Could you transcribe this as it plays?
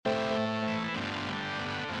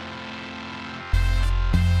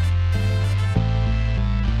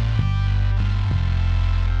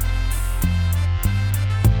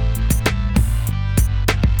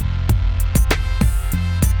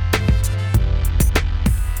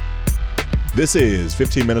This is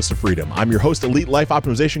 15 Minutes to Freedom. I'm your host, Elite Life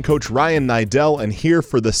Optimization Coach Ryan Niddel, and here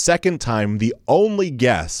for the second time, the only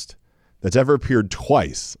guest that's ever appeared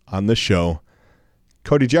twice on this show,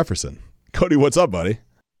 Cody Jefferson. Cody, what's up, buddy?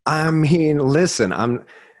 I mean, listen,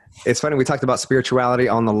 it's funny, we talked about spirituality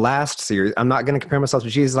on the last series. I'm not going to compare myself to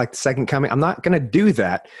Jesus like the second coming. I'm not going to do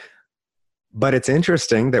that. But it's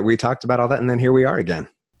interesting that we talked about all that, and then here we are again.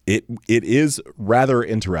 It is rather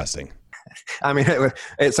interesting. I mean,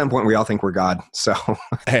 at some point, we all think we're God. So,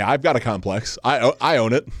 hey, I've got a complex. I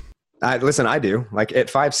own it. Listen, I do. Like at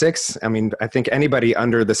 5'6", I mean, I think anybody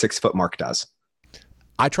under the 6 foot mark does.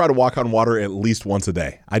 I try to walk on water at least once a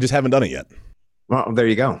day. I just haven't done it yet. Well, there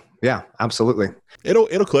you go. Yeah, absolutely. It'll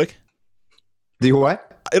click. Do you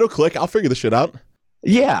what? It'll click. I'll figure this shit out.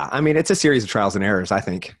 Yeah, I mean, it's a series of trials and errors, I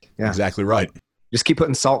think. Yeah. Exactly right. Just keep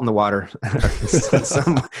putting salt in the water.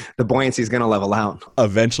 The buoyancy is going to level out.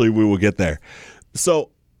 Eventually, we will get there.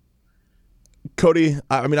 So, Cody,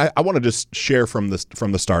 I mean, I want to just share from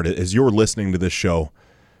the start. As you're listening to this show,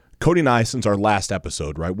 Cody and I, since our last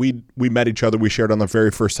episode, right? We met each other. We shared on the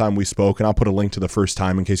very first time we spoke, and I'll put a link to the first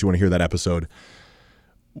time in case you want to hear that episode.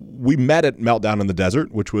 We met at Meltdown in the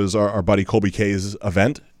Desert, which was our buddy Colby K's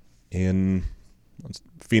event in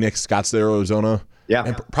Phoenix, Scottsdale, Arizona. Yeah,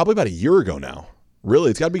 and probably about a year ago now.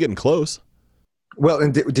 Really, it's got to be getting close. Well,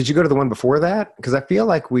 and did you go to the one before that? Because I feel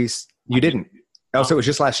like you didn't. Oh, so it was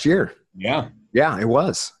just last year. Yeah, it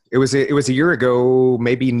was. It was a year ago.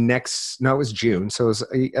 Maybe it was June. So it was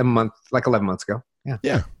a month, like 11 months ago.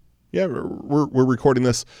 Yeah. We're recording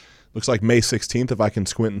this. Looks like May 16th. If I can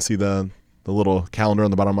squint and see the little calendar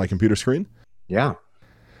on the bottom of my computer screen. Yeah.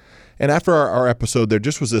 And after our episode, there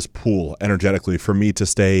just was this pool energetically for me to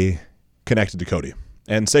stay connected to Cody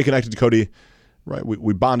and stay connected to Cody. Right.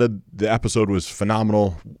 We bonded. The episode was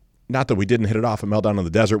phenomenal. Not that we didn't hit it off at Meltdown in the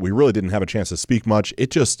Desert. We really didn't have a chance to speak much. It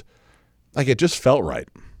just felt right.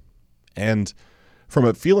 And from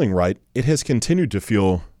it feeling right, it has continued to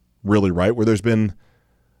feel really right, where there's been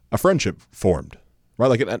a friendship formed, right?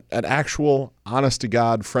 Like an actual honest to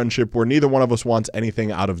God friendship where neither one of us wants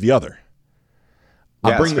anything out of the other.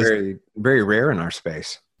 Yeah, it's very, very rare in our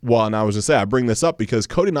space. Well, and I was going to say, I bring this up because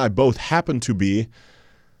Cody and I both happen to be,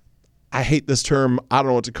 I hate this term, I don't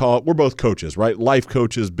know what to call it. We're both coaches, right? Life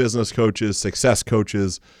coaches, business coaches, success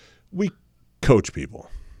coaches. We coach people.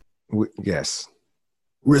 Yes.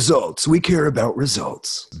 Results. We care about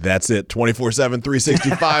results. That's it. 24/7,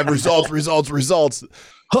 365, results.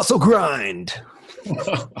 Hustle grind.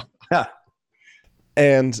 Yeah.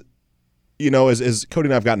 And, as Cody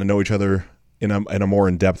and I have gotten to know each other in a more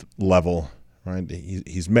in-depth level, right?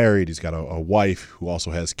 He's married. He's got a wife who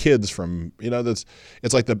also has kids from, it's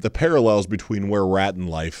like the parallels between where we're at in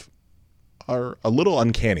life are a little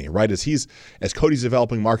uncanny, right? As Cody's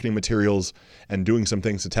developing marketing materials and doing some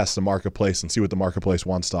things to test the marketplace and see what the marketplace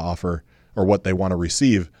wants to offer or what they want to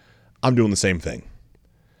receive, I'm doing the same thing,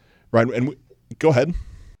 right? And go ahead.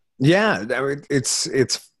 Yeah,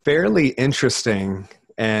 it's fairly interesting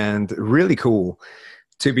and really cool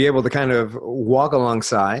to be able to kind of walk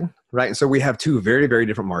alongside, right? And so we have two very, very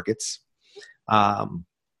different markets. And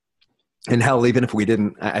hell, even if we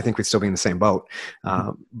didn't, I think we'd still be in the same boat.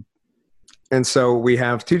 And so we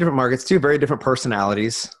have two different markets, two very different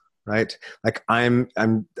personalities, right? Like I'm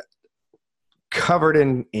covered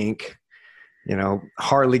in ink,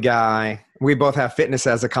 Harley guy. We both have fitness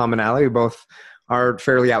as a commonality. We both are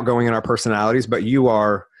fairly outgoing in our personalities, but you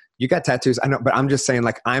got tattoos. I know, but I'm just saying,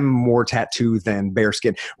 like, I'm more tattooed than bare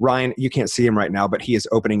skin. Ryan, you can't see him right now, but he is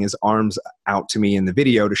opening his arms out to me in the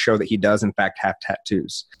video to show that he does in fact have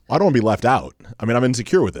tattoos. I don't want to be left out. I mean, I'm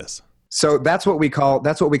insecure with this. So that's what we call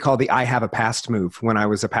the I have a past move. When I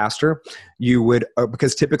was a pastor, you would,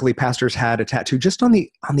 because typically pastors had a tattoo just on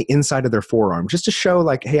the inside of their forearm, just to show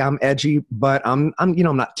like, hey, I'm edgy, but I'm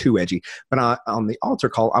not too edgy. But on the altar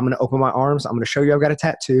call, I'm going to open my arms. I'm going to show you I've got a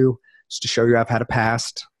tattoo just to show you I've had a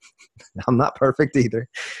past. I'm not perfect either.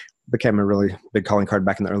 Became a really big calling card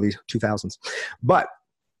back in the early 2000s. But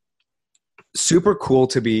super cool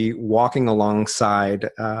to be walking alongside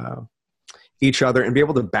each other and be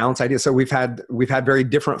able to bounce ideas. So we've had very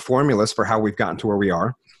different formulas for how we've gotten to where we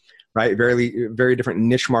are, right? Very, very different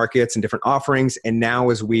niche markets and different offerings. And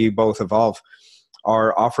now as we both evolve,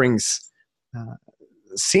 our offerings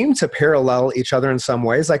seem to parallel each other in some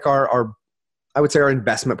ways. Like I would say our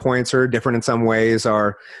investment points are different in some ways.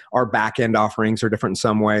 Our back-end offerings are different in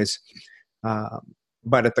some ways.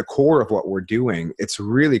 But at the core of what we're doing, it's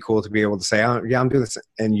really cool to be able to say, oh, yeah, I'm doing this.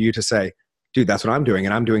 And you to say, dude, that's what I'm doing.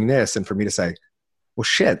 And I'm doing this. And for me to say, well,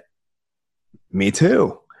 shit, me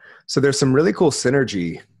too. So there's some really cool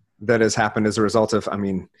synergy that has happened as a result of, I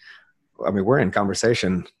mean, we're in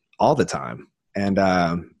conversation all the time. And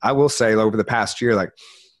I will say over the past year, like,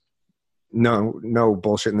 no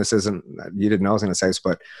bullshit. And this isn't, you didn't know I was going to say this,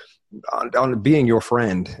 but on being your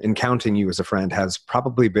friend and counting you as a friend has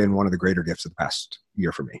probably been one of the greater gifts of the past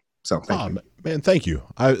year for me. So thank you. Man, thank you.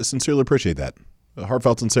 I sincerely appreciate that.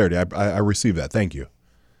 Heartfelt sincerity. I receive that. Thank you.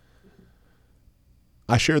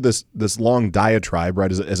 I share this long diatribe,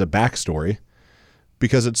 right, as a backstory,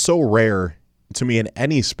 because it's so rare to me in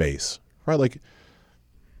any space, right? Like,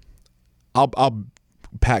 I'll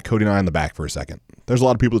pat Cody and I on the back for a second. There's a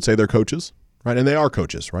lot of people that say they're coaches, right? And they are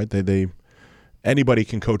coaches, right? They anybody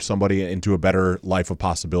can coach somebody into a better life of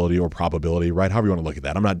possibility or probability, right? However you want to look at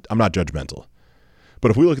that. I'm not judgmental.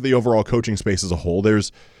 But if we look at the overall coaching space as a whole,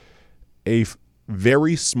 there's a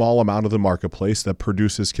very small amount of the marketplace that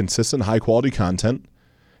produces consistent high quality content,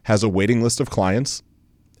 has a waiting list of clients,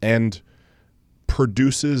 and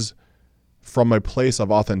produces from a place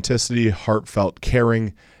of authenticity, heartfelt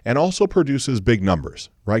caring, and also produces big numbers,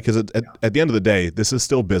 right? Because at the end of the day, this is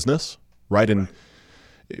still business, right? And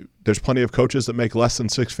there's plenty of coaches that make less than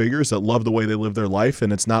six figures that love the way they live their life,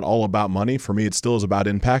 and it's not all about money. For me, it still is about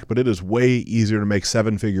impact, but it is way easier to make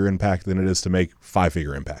seven-figure impact than it is to make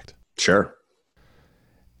five-figure impact. Sure.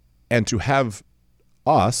 And to have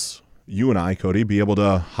us, you and I, Cody, be able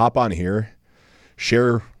to hop on here,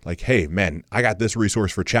 share like, hey, man, I got this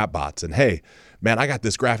resource for chatbots, and hey, man, I got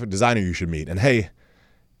this graphic designer you should meet, and hey,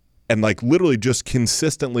 and like literally just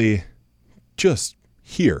consistently just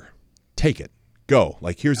here, take it, go.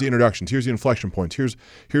 Like, here's the introductions, here's the inflection points, here's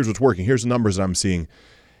what's working, here's the numbers that I'm seeing.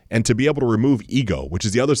 And to be able to remove ego, which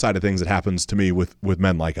is the other side of things that happens to me with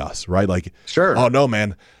men like us, right? Like, sure. Oh no,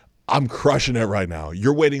 man, I'm crushing it right now.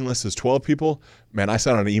 Your waiting list is 12 people. Man, I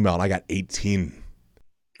sent out an email and I got 18.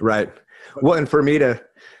 Right. Well, and for me to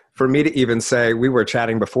even say, we were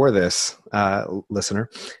chatting before this, listener,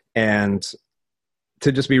 and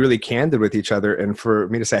to just be really candid with each other, and for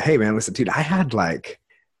me to say, hey man, listen, dude, I had like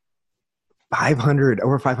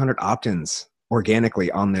over 500 opt-ins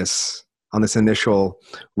organically on this initial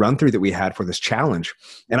run through that we had for this challenge.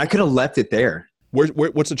 And I could have left it there.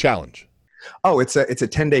 What's the challenge? Oh, it's a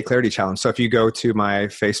 10-day clarity challenge. So if you go to my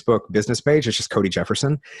Facebook business page, it's just Cody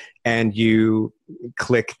Jefferson, and you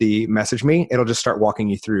click the message me, it'll just start walking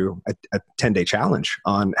you through a 10-day challenge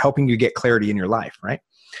on helping you get clarity in your life, right?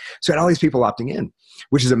 So I had all these people opting in,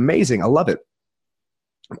 which is amazing. I love it.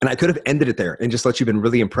 And I could have ended it there and just let you been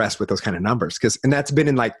really impressed with those kind of numbers, and that's been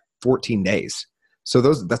in like 14 days. So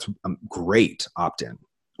that's great opt-in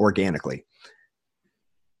organically.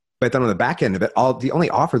 But then on the back end of it, the only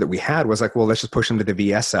offer that we had was like, well, let's just push them to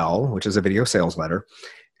the VSL, which is a video sales letter.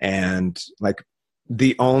 And like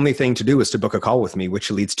the only thing to do is to book a call with me,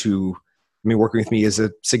 which leads to me working with me is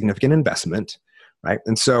a significant investment, right?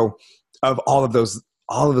 And so of all of those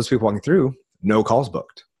people walking through, no calls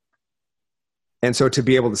booked. And so to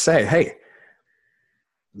be able to say, hey,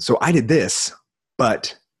 so I did this,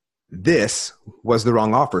 but this was the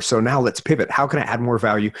wrong offer. So now let's pivot. How can I add more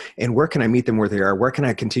value? And where can I meet them where they are? Where can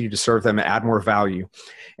I continue to serve them and add more value?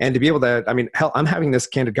 And to be able to, I mean, hell, I'm having this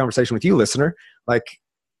candid conversation with you, listener. Like,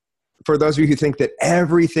 for those of you who think that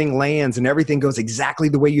everything lands and everything goes exactly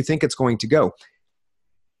the way you think it's going to go,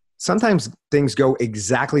 sometimes things go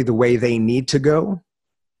exactly the way they need to go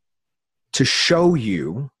to show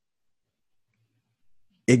you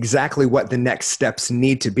exactly what the next steps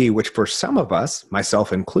need to be, which for some of us,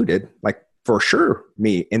 myself included, like for sure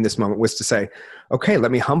me in this moment, was to say, okay,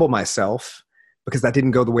 let me humble myself because that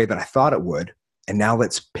didn't go the way that I thought it would. And now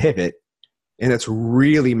let's pivot and let's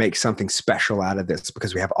really make something special out of this,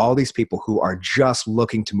 because we have all these people who are just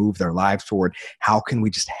looking to move their lives forward. How can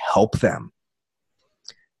we just help them?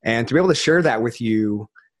 And to be able to share that with you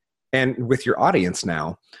and with your audience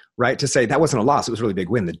now, right? To say that wasn't a loss. It was a really big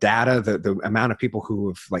win. The data, the amount of people who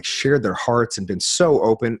have like shared their hearts and been so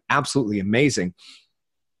open, absolutely amazing.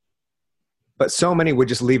 But so many would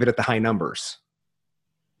just leave it at the high numbers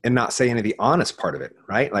and not say any of the honest part of it,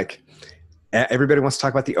 right? Like everybody wants to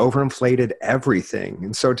talk about the overinflated everything.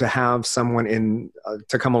 And so to have someone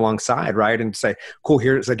to come alongside, right? And say, cool,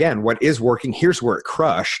 here's again, what is working. Here's where it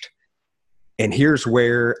crushed. And here's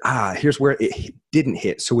where it didn't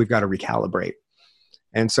hit. So we've got to recalibrate.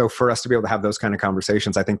 And so for us to be able to have those kind of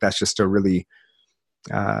conversations, I think that's just a really,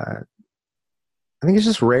 I think it's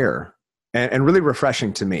just rare and really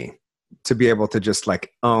refreshing to me to be able to just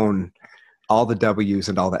like own all the W's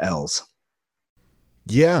and all the L's.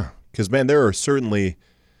 Yeah. Because man, there are certainly,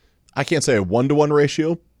 I can't say a 1-to-1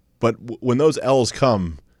 ratio, but when those L's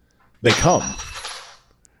come, they come.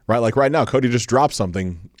 Right? Like right now, Cody just dropped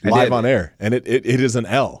something live on air, and it is an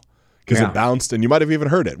L. Because it bounced, and you might have even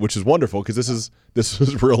heard it, which is wonderful because this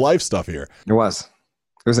is real life stuff here. It was.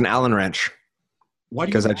 It was an Allen wrench Why do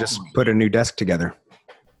you? because I just put a new desk together.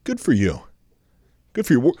 Good for you. Good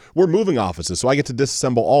for you. We're moving offices, so I get to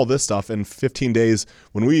disassemble all this stuff in 15 days.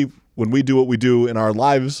 When we do what we do in our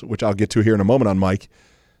lives, which I'll get to here in a moment on Mike,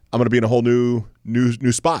 I'm going to be in a whole new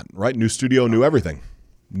spot, right? New studio, new everything,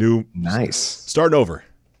 Nice. starting over,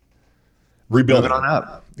 rebuilding. Moving on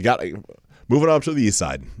up. You got moving on up to the east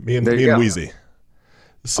side. Me and Wheezy.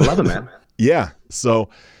 So, I love it, man. yeah. So,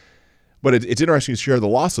 but it's interesting to share the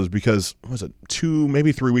losses because what was it 2,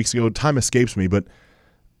 maybe 3 weeks ago? Time escapes me, but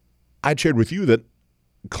I shared with you that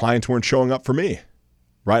clients weren't showing up for me,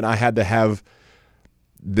 right? And I had to have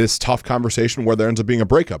this tough conversation where there ends up being a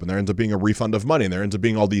breakup and there ends up being a refund of money and there ends up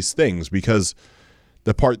being all these things because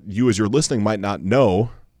the part you as you're listening might not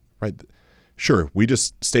know, right? Sure, we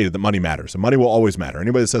just stated that money matters and money will always matter.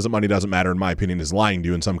 Anybody that says that money doesn't matter, in my opinion, is lying to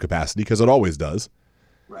you in some capacity because it always does.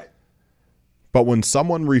 Right. But when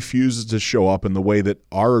someone refuses to show up in the way that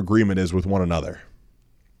our agreement is with one another,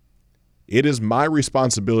 it is my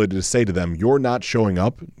responsibility to say to them, you're not showing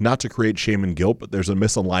up, not to create shame and guilt, but there's a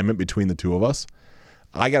misalignment between the two of us.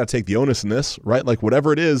 I got to take the onus in this, right? Like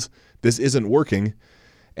whatever it is, this isn't working.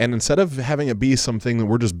 And instead of having it be something that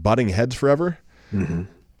we're just butting heads forever,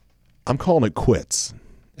 I'm calling it quits.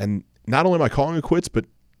 And not only am I calling it quits, but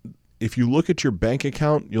if you look at your bank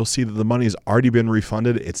account, you'll see that the money's already been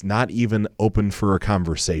refunded. It's not even open for a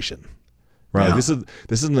conversation, right? Yeah. Like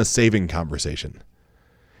this isn't a saving conversation.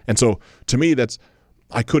 And so to me,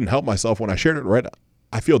 I couldn't help myself when I shared it, right?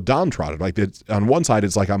 I feel downtrodden. Like on one side,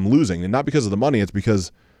 it's like I'm losing, and not because of the money. It's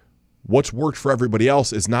because what's worked for everybody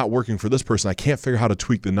else is not working for this person. I can't figure out how to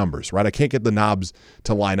tweak the numbers, right? I can't get the knobs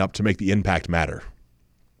to line up to make the impact matter.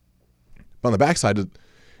 But on the backside,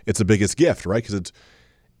 it's the biggest gift, right? Because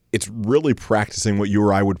it's really practicing what you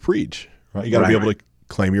or I would preach, right? You got to be able to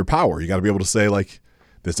claim your power. You got to be able to say, like,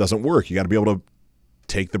 this doesn't work. You got to be able to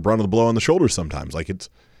take the brunt of the blow on the shoulders sometimes. Like it's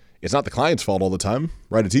not the client's fault all the time,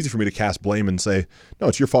 right? It's easy for me to cast blame and say, no,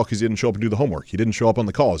 it's your fault because you didn't show up and do the homework. You didn't show up on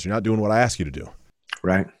the calls. You're not doing what I asked you to do.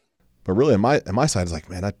 Right. But really, on my side, it's like,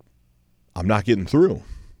 man, I'm not getting through,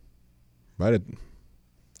 right?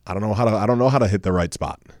 I don't know how to hit the right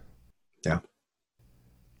spot. Yeah.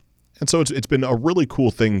 And so it's been a really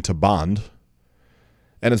cool thing to bond.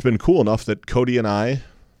 And it's been cool enough that Cody and I,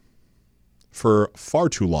 for far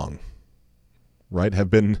too long, right,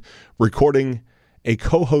 have been recording a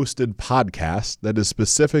co-hosted podcast that is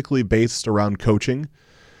specifically based around coaching,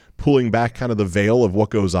 pulling back kind of the veil of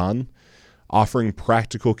what goes on, offering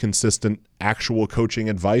practical, consistent, actual coaching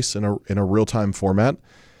advice in a real-time format.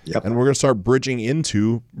 Yep. And we're going to start bridging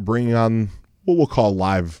into bringing on what we'll call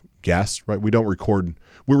live guests, right? We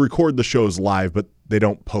record the shows live, but they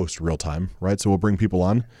don't post real time, right? So we'll bring people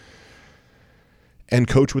on and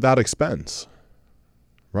coach without expense,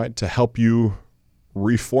 right? To help you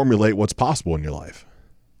reformulate what's possible in your life.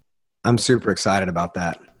 I'm super excited about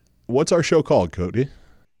that. What's our show called, Cody?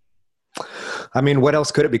 I mean, what else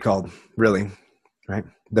could it be called, really? Right?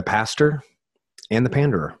 The Pastor and the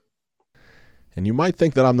Panderer. And you might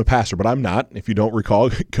think that I'm the pastor, but I'm not. If you don't recall,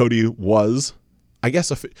 Cody was, I guess,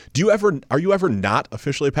 are you ever not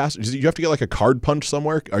officially a pastor? Do you have to get like a card punch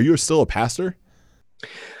somewhere? Are you still a pastor?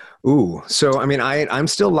 Ooh, so I mean, I'm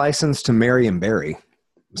still licensed to marry and bury,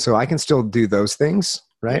 so I can still do those things,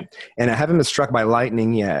 right? And I haven't been struck by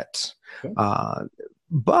lightning yet. Okay.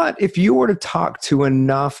 But if you were to talk to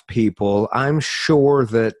enough people, I'm sure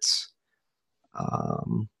that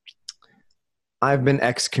I've been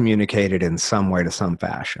excommunicated in some way to some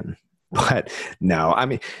fashion. But no, I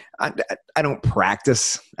mean, I don't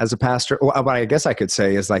practice as a pastor. What I guess I could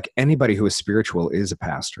say is like anybody who is spiritual is a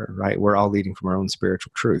pastor, right? We're all leading from our own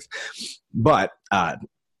spiritual truth. But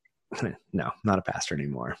no, not a pastor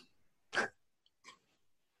anymore.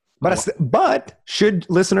 But should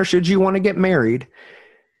you want to get married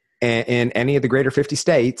in any of the greater 50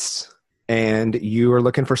 states and you are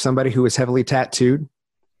looking for somebody who is heavily tattooed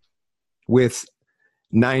with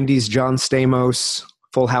 90s John Stamos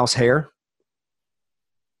Full House hair,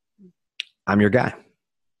 I'm your guy.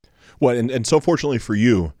 Well, and so fortunately for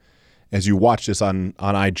you, as you watch this on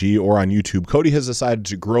IG or on YouTube, Cody has decided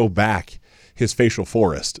to grow back his facial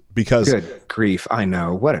forest because... Good grief, I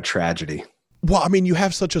know. What a tragedy. Well, I mean, you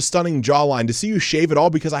have such a stunning jawline. To see you shave it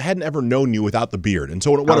all, because I hadn't ever known you without the beard. And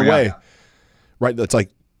so when it went away, right, that's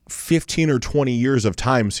like 15 or 20 years of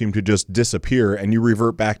time seem to just disappear, and you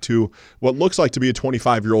revert back to what looks like to be a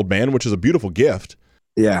 25-year-old man, which is a beautiful gift.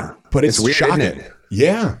 Yeah. But it's weird, shocking. isn't it?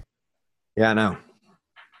 Yeah. Yeah, I know.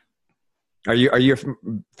 Are you a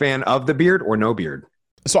fan of the beard or no beard?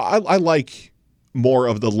 So I like more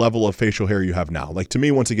of the level of facial hair you have now. Like to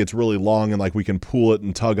me, once it gets really long and like we can pull it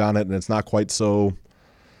and tug on it and it's not quite so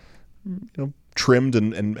trimmed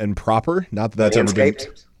and proper. Not that that's ever been.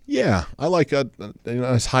 Manscaped? Yeah, I like a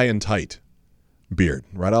nice high and tight beard,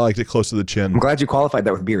 right? I like it close to the chin. I'm glad you qualified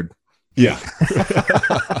that with beard. Yeah.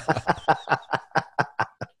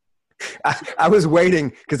 I was waiting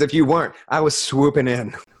because if you weren't, I was swooping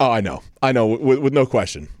in. Oh, I know, with no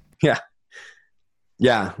question. Yeah.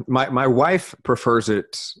 Yeah. My wife prefers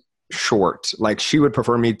it short. Like she would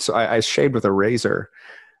prefer me to, I shaved with a razor,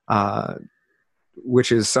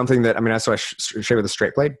 which is something that, so I shave with a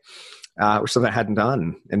straight blade, which is something I hadn't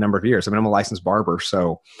done in a number of years. I'm a licensed barber.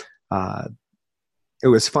 So it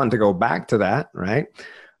was fun to go back to that. Right.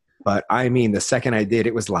 But the second I did,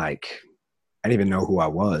 it was like, I didn't even know who I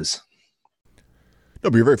was. No,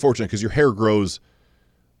 but you're very fortunate because your hair grows.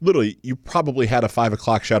 Literally, you probably had a 5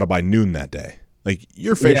 o'clock shadow by noon that day. Like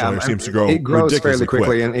your facial hair seems to grow. It grows fairly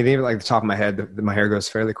quickly, quick. and even like the top of my head, my hair grows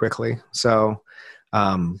fairly quickly. So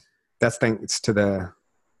that's thanks to the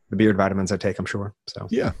beard vitamins I take, I'm sure. So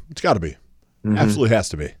yeah, it's got to be. Mm-hmm. Absolutely has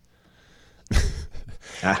to be.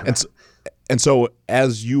 And so,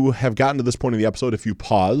 as you have gotten to this point in the episode, if you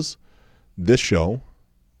pause this show,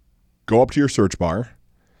 go up to your search bar,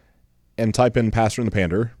 and type in "pastor and the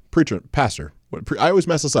pander," preacher, pastor. I always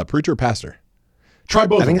mess this up. Preacher or pastor? Try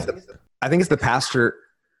both. I think it's the pastor,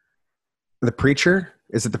 the preacher.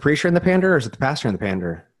 Is it the preacher and the pander, or is it the pastor and the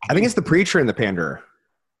pander? I think it's the preacher and the pander.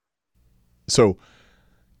 So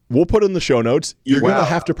we'll put in the show notes. You're going to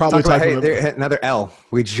have to probably type another L.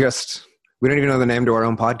 We don't even know the name to our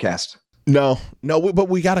own podcast. No, but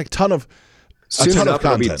we got a ton of enough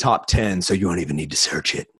it'll be top 10, so you don't even need to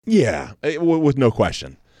search it. Yeah, with no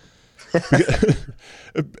question.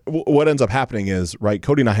 What ends up happening is, right,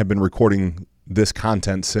 Cody and I have been recording this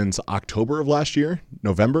content since October of last year,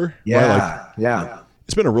 November. Yeah, right? Yeah.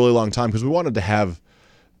 It's been a really long time because we wanted to have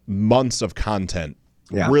months of content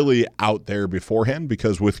really out there beforehand,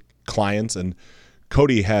 because with clients, and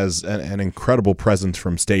Cody has an incredible presence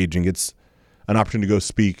from stage and gets an opportunity to go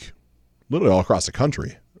speak literally all across the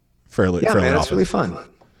country fairly man, often. It's really fun.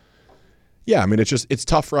 Yeah, it's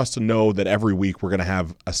tough for us to know that every week we're going to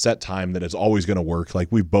have a set time that is always going to work. Like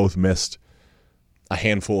we've both missed a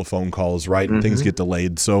handful of phone calls, right? And things get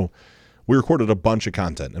delayed. So we recorded a bunch of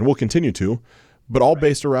content, and we'll continue to, but all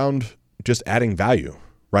based around just adding value,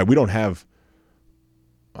 right? We don't have,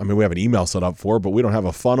 we have an email set up for it, but we don't have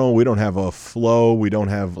a funnel. We don't have a flow. We don't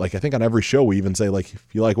have, I think on every show we even say, if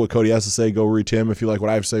you like what Cody has to say, go reach him. If you like what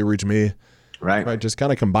I have to say, reach me. Right. Just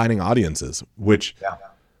kind of combining audiences, which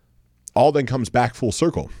all then comes back full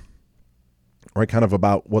circle, right? Kind of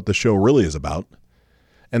about what the show really is about.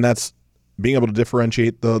 And that's being able to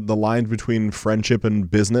differentiate the lines between friendship and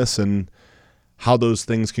business, and how those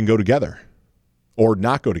things can go together or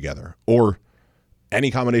not go together, or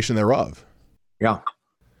any combination thereof. Yeah.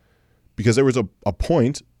 Because there was a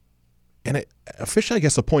point, and officially, I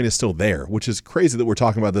guess the point is still there, which is crazy that we're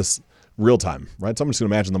talking about this real time, right? So I'm just going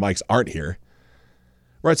to imagine the mics aren't here.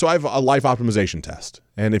 Right, so I have a life optimization test.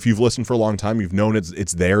 And if you've listened for a long time, you've known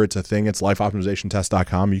it's there. It's a thing. It's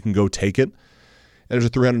lifeoptimizationtest.com. You can go take it. And there's a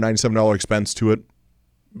 $397 expense to it,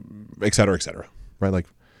 et cetera, right? Like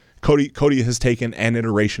Cody has taken an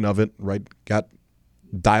iteration of it, right? Got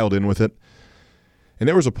dialed in with it. And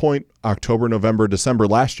there was a point, October, November, December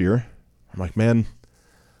last year, I'm like, man,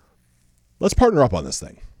 let's partner up on this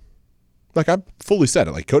thing. Like I fully said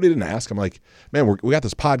it. Like Cody didn't ask. I'm like, man, we got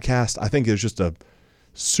this podcast. I think it's just a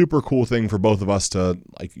super cool thing for both of us to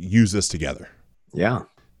use this together. Yeah.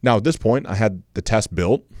 Now at this point, I had the test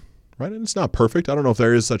built, right? And it's not perfect. I don't know if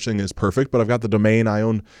there is such thing as perfect, but I've got the domain. I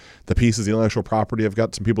own the pieces, the intellectual property. I've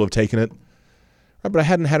got some people who have taken it, right? But I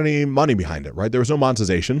hadn't had any money behind it, right? There was no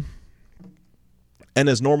monetization. And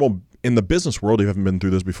as normal in the business world, you haven't been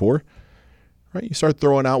through this before, right? You start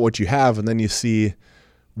throwing out what you have, and then you see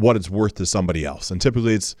what it's worth to somebody else. And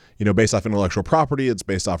typically it's, based off intellectual property, it's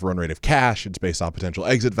based off run rate of cash, it's based off potential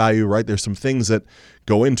exit value, right? There's some things that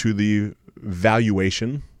go into the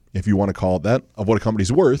valuation, if you want to call it that, of what a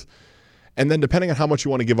company's worth. And then depending on how much you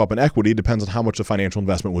want to give up in equity, depends on how much the financial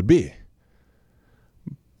investment would be.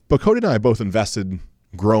 But Cody and I both invested,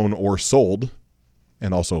 grown, or sold,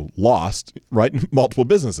 and also lost, right? Multiple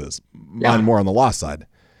businesses, mine more on the loss side.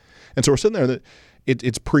 And so we're sitting there that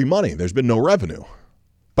it's pre-money. There's been no revenue.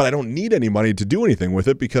 But I don't need any money to do anything with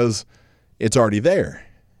it because it's already there.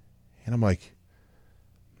 And I'm like,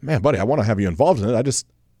 man, buddy, I want to have you involved in it.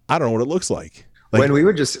 I don't know what it looks like. When we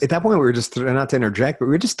were just, at that point, we were just, not to interject, but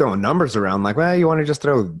we were just throwing numbers around. Like, well, you want to just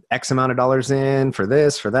throw X amount of dollars in for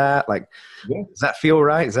this, for that. Like, does that feel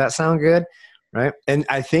right? Does that sound good? Right. And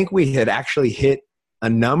I think we had actually hit a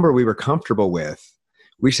number we were comfortable with.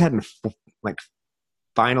 We just hadn't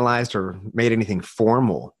finalized or made anything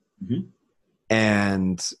formal Mm-hmm.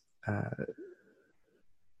 And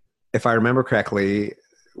if I remember correctly,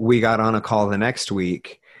 we got on a call the next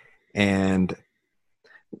week, and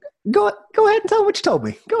go ahead and tell what you told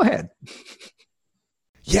me. Go ahead.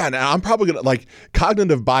 Yeah, now I'm probably going to, like,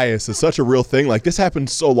 cognitive bias is such a real thing. Like, this happened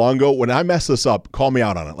so long ago. When I mess this up, call me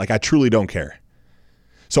out on it. Like, I truly don't care.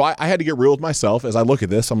 So I had to get real with myself as I look at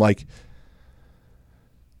this. I'm like,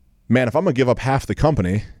 man, if I'm going to give up half the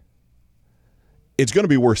company, it's going to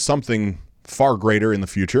be worth something far greater in the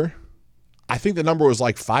future. I think the number was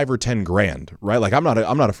like $5 or $10 grand, right? Like, I'm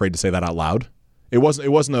not afraid to say that out loud. It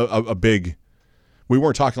wasn't a big, we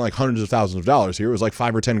weren't talking like hundreds of thousands of dollars here. It was like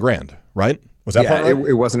 $5 or $10 grand, right? Was that part right?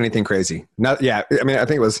 It wasn't anything crazy. Yeah. I mean, I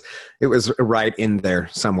think it was right in there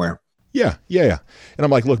somewhere. Yeah. And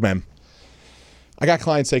I'm like, look, man, I got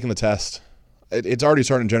clients taking the test. It's already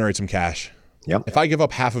starting to generate some cash. Yep. If I give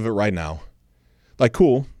up half of it right now, like,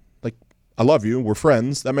 cool. Like, I love you. We're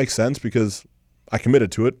friends. That makes sense because I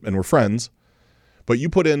committed to it and we're friends. But you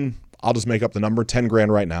put in, I'll just make up the number, 10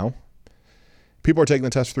 grand right now. People are taking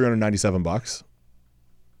the test for $397.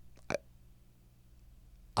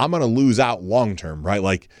 I'm going to lose out long term, right?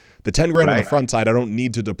 Like, the 10 grand on the front side, I don't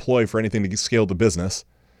need to deploy for anything to scale the business.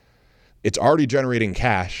 It's already generating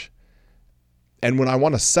cash. And when I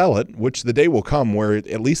want to sell it, which the day will come where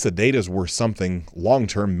at least the data is worth something long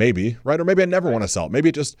term, maybe, right? Or maybe I never want to sell it.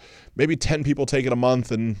 Maybe 10 people take it a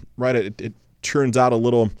month, and right, it churns out a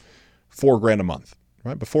little $4 grand a month,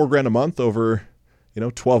 right? But $4 grand a month over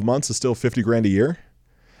 12 months is still 50 grand a year.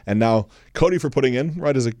 And now Cody, for putting in,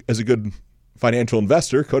 right, as a good financial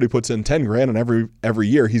investor, Cody puts in 10 grand, and every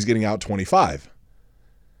year he's getting out 25.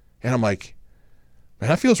 And I'm like, man,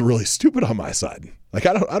 that feels really stupid on my side. Like,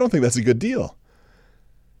 I don't think that's a good deal.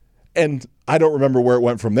 And I don't remember where it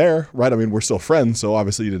went from there, right? I mean, we're still friends, so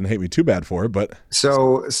obviously you didn't hate me too bad for it, but.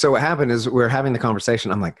 So what happened is we're having the conversation.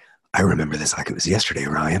 I'm like, I remember this like it was yesterday,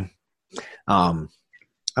 Ryan.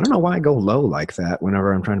 I don't know why I go low like that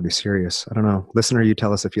whenever I'm trying to be serious. I don't know. Listener, you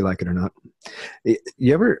tell us if you like it or not.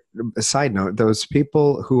 You ever, a side note, those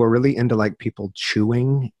people who are really into like people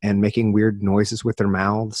chewing and making weird noises with their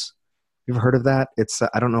mouths, you ever heard of that? It's,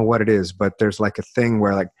 I don't know what it is, but there's like a thing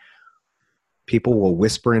where like people will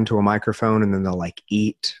whisper into a microphone and then they'll like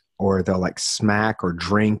eat or they'll like smack or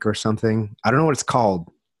drink or something. I don't know what it's called.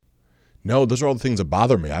 No, those are all the things that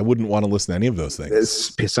bother me. I wouldn't want to listen to any of those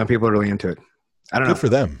things. Some people are really into it. I don't know. Good for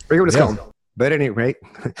them. I forget what it's called. But at any rate,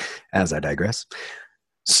 as I digress.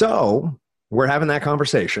 So we're having that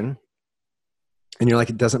conversation and you're like,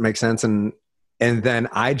 it doesn't make sense. And then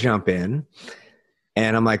I jump in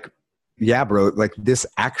and I'm like, yeah, bro, like this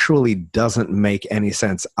actually doesn't make any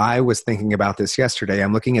sense. I was thinking about this yesterday.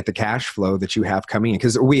 I'm looking at the cash flow that you have coming in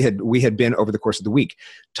because we had been over the course of the week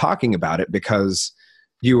talking about it because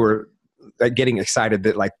you were getting excited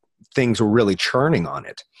that like things were really churning on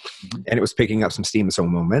it and it was picking up some steam and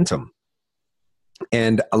some momentum.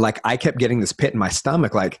 And like, I kept getting this pit in my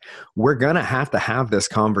stomach. Like, we're going to have this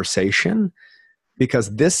conversation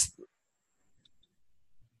because this,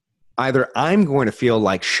 either I'm going to feel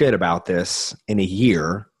like shit about this in a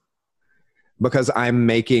year because I'm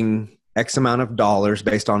making X amount of dollars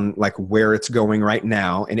based on like where it's going right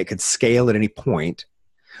now and it could scale at any point,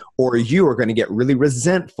 or you are going to get really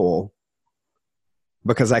resentful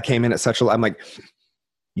because I came in at such a, I'm like,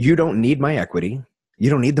 you don't need my equity. You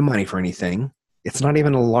don't need the money for anything. It's not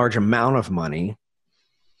even a large amount of money.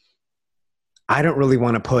 I don't really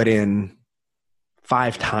want to put in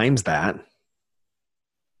 5 times that.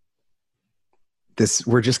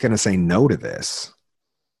 We're just going to say no to this.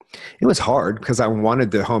 It was hard because I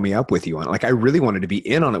wanted to homie up with you on it. Like, I really wanted to be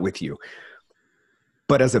in on it with you.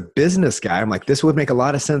 But as a business guy, I'm like, this would make a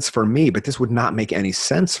lot of sense for me, but this would not make any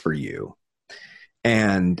sense for you.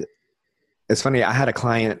 And it's funny, I had a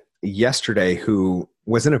client yesterday who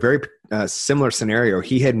was in a very similar scenario.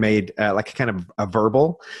 He had made like kind of a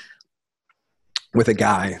verbal with a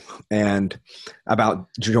guy and about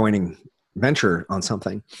joining venture on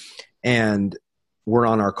something. And we're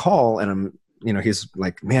on our call and he's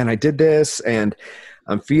like, man, I did this and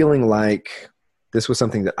I'm feeling like this was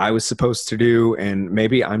something that I was supposed to do. And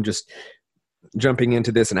maybe I'm just jumping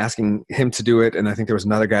into this and asking him to do it. And I think there was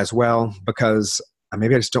another guy as well, because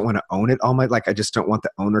maybe I just don't want to own it all like, I just don't want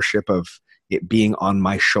the ownership of it being on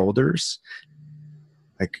my shoulders.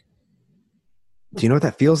 Like, do you know what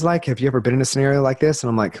that feels like? Have you ever been in a scenario like this? And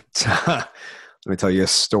I'm like, let me tell you a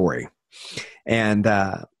story. And,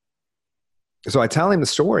 so I tell him the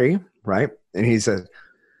story, right? And he said,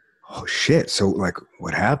 oh shit. So like,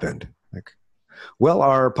 what happened? Like, well,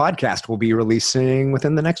 our podcast will be releasing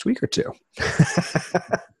within the next week or two.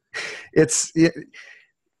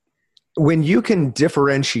 when you can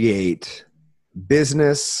differentiate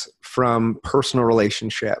business from personal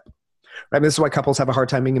relationship, right? This is why couples have a hard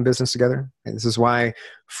time being in business together. And this is why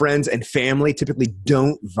friends and family typically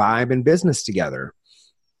don't vibe in business together.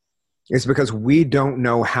 It's because we don't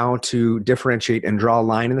know how to differentiate and draw a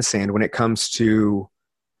line in the sand when it comes to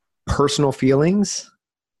personal feelings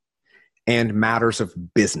and matters of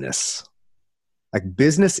business. Like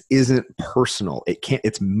business isn't personal.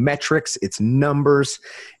 It's metrics, it's numbers,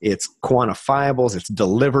 it's quantifiables, it's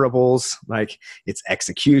deliverables, like it's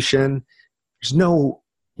execution.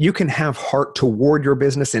 You can have heart toward your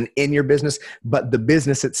business and in your business, but the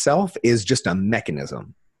business itself is just a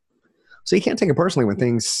mechanism. So you can't take it personally when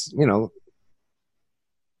things,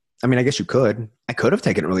 I mean, I guess you could. I could have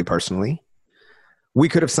taken it really personally. We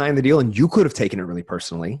could have signed the deal and you could have taken it really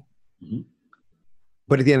personally. Mm-hmm.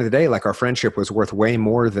 But at the end of the day, like our friendship was worth way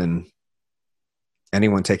more than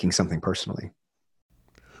anyone taking something personally.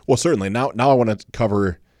 Well, certainly. Now I want to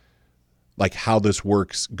cover like how this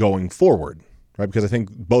works going forward, right? Because I think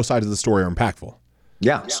both sides of the story are impactful.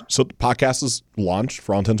 Yeah. So the podcast is launched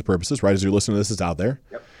for all intents and purposes, right? As you're listening to this, it's out there.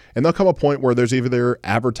 Yep. And there'll come a point where there's either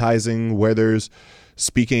advertising, where there's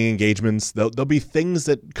speaking engagements. There'll be things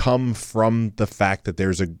that come from the fact that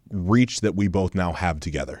there's a reach that we both now have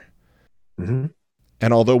together. Mm-hmm.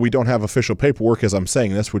 And although we don't have official paperwork as I'm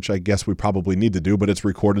saying this, which I guess we probably need to do, but it's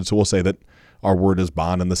recorded, so we'll say that our word is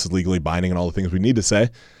bond and this is legally binding and all the things we need to say,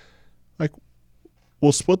 like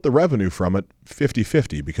we'll split the revenue from it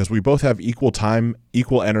 50-50 because we both have equal time,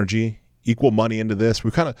 equal energy, equal money into this. We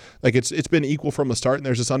kind of like it's been equal from the start, and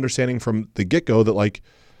there's this understanding from the get-go that like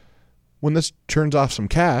when this turns off some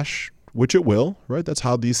cash, which it will, right? That's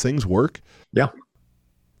how these things work. Yeah.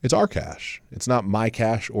 It's our cash. It's not my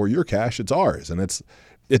cash or your cash. It's ours. And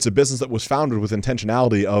it's a business that was founded with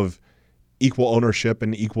intentionality of equal ownership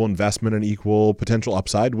and equal investment and equal potential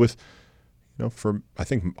upside with, for I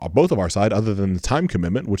think both of our side, other than the time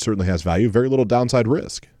commitment, which certainly has value, very little downside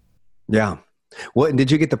risk. Yeah. Well, and did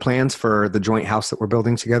you get the plans for the joint house that we're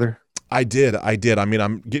building together? I did. I mean,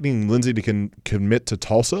 I'm getting Lindsay to commit to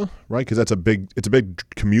Tulsa, right? Because it's a big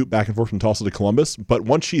commute back and forth from Tulsa to Columbus. But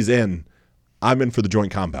once she's in, I'm in for the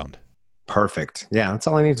joint compound. Perfect. Yeah, that's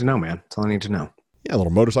all I need to know, man. That's all I need to know. Yeah, a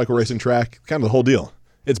little motorcycle racing track, kind of the whole deal.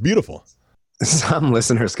 It's beautiful. Some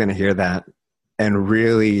listeners going to hear that and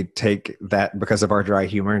really take that because of our dry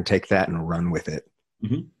humor and take that and run with it.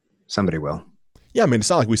 Mm-hmm. Somebody will. Yeah, I mean, it's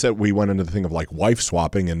not like we said we went into the thing of like wife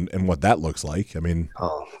swapping and what that looks like. I mean,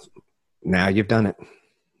 oh, now you've done it.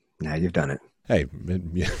 Now you've done it. Hey,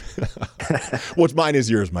 what's mine is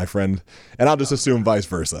yours, my friend. And I'll just assume vice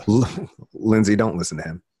versa. Lindsay, don't listen to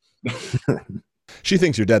him. She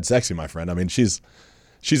thinks you're dead sexy, my friend. I mean, she's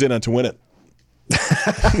in it to win it.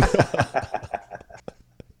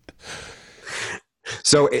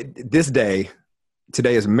 So today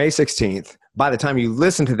is May 16th. By the time you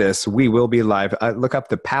listen to this, we will be live. Look up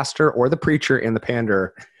the pastor or the preacher and the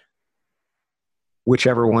pander,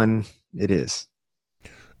 whichever one it is.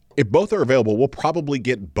 If both are available, we'll probably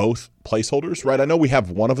get both placeholders, right? I know we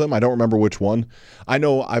have one of them. I don't remember which one. I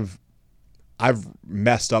know I've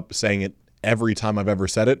messed up saying it every time I've ever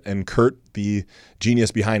said it. And Kurt, the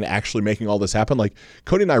genius behind actually making all this happen, like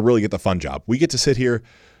Cody and I really get the fun job. We get to sit here,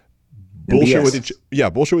 bullshit with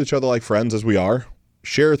each other like friends as we are,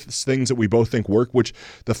 share things that we both think work, which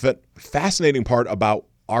the fascinating part about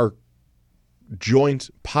our joint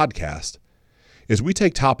podcast is we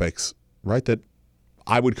take topics, right, that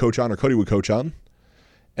I would coach on or Cody would coach on,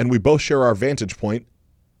 and we both share our vantage point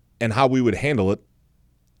and how we would handle it.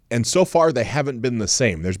 And so far, they haven't been the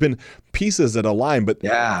same. There's been pieces that align, but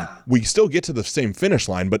we still get to the same finish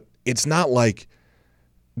line. But it's not like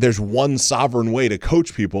there's one sovereign way to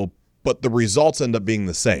coach people, but the results end up being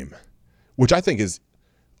the same, which I think is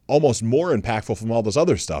almost more impactful from all this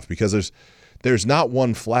other stuff because there's not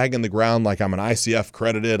one flag in the ground like I'm an ICF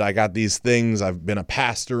credited. I got these things. I've been a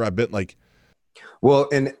pastor. I've been like. Well,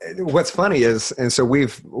 and what's funny is, and so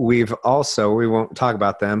we've also, we won't talk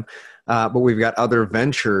about them, but we've got other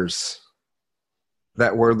ventures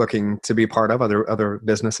that we're looking to be part of, other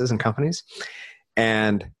businesses and companies.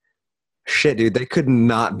 And shit, dude, they could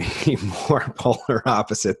not be more polar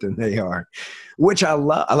opposite than they are, which I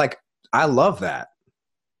love. I love that.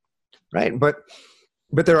 Right. But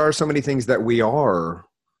there are so many things that we are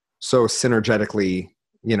so synergetically,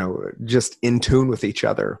 just in tune with each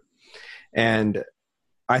other. And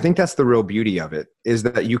I think that's the real beauty of it, is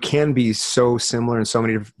that you can be so similar in so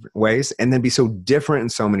many different ways and then be so different in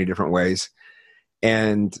so many different ways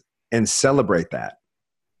and celebrate that.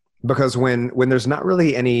 Because when there's not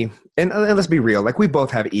really any, and let's be real, like we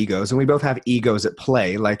both have egos and we both have egos at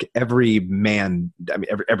play. Like every man, I mean,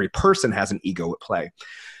 every person has an ego at play.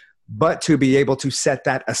 But to be able to set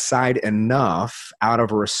that aside enough out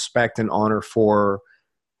of respect and honor for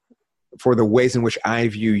the ways in which I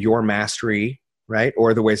view your mastery, right?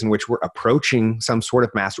 Or the ways in which we're approaching some sort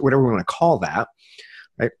of mastery, whatever we want to call that,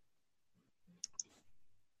 right?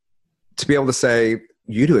 To be able to say,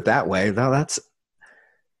 you do it that way, now that's,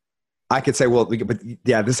 I could say, well, but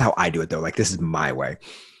yeah, this is how I do it though. Like, this is my way.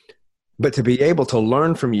 But to be able to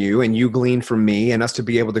learn from you and you glean from me and us to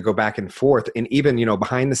be able to go back and forth and even,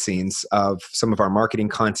 behind the scenes of some of our marketing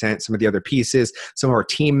content, some of the other pieces, some of our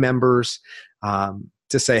team members,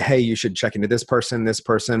 to say, hey, you should check into this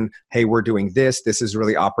person. Hey, we're doing this. This is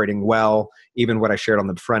really operating well. Even what I shared on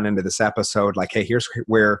the front end of this episode, like, hey, here's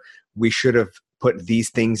where we should have put these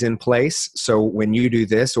things in place. So when you do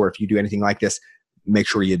this, or if you do anything like this, make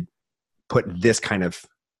sure you put this kind of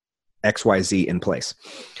XYZ in place.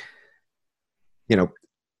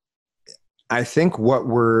 I think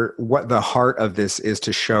what the heart of this is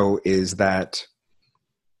to show is that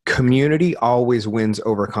community always wins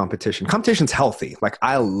over competition. Competition's healthy. Like,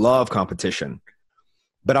 I love competition,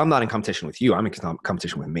 but I'm not in competition with you. I'm in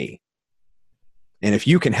competition with me. And if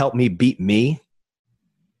you can help me beat me,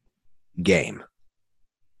 game.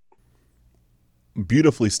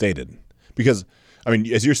 Beautifully stated. Because, I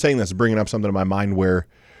mean, as you're saying this, bringing up something in my mind where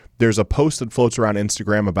there's a post that floats around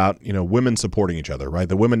Instagram about, women supporting each other, right?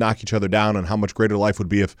 The women knock each other down and how much greater life would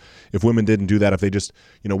be if women didn't do that, if they just,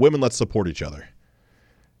 women, let's support each other.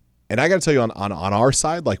 And I got to tell you on our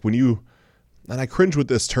side, like when you, and I cringe with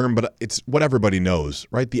this term, but it's what everybody knows,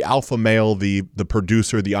 right? The alpha male, the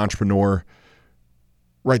producer, the entrepreneur,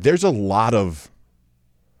 right? There's a lot of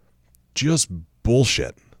just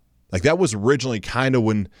bullshit. Like that was originally kind of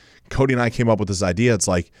when Cody and I came up with this idea. It's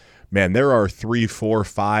like, man, there are 3, 4,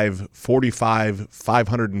 5, 45,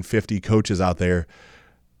 550 coaches out there.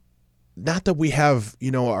 Not that we have,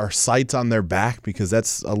 our sights on their back, because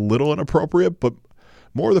that's a little inappropriate, but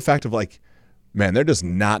more the fact of like, man,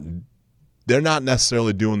 they're not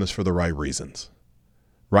necessarily doing this for the right reasons,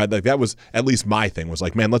 right? Like that was at least my thing, was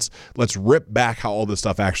like, man, let's rip back how all this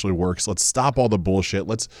stuff actually works. Let's stop all the bullshit.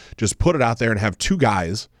 Let's just put it out there and have two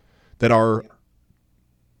guys that are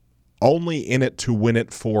only in it to win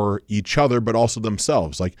it for each other, but also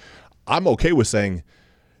themselves. Like, I'm okay with saying,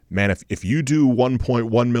 man, if you do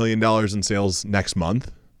 $1.1 million in sales next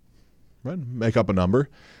month, right, make up a number,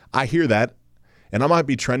 I hear that, and I might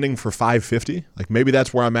be trending for 550. Like, maybe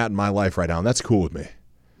that's where I'm at in my life right now, and that's cool with me.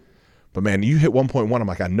 But man, you hit 1.1, I'm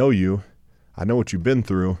like, I know you. I know what you've been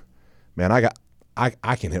through. Man, I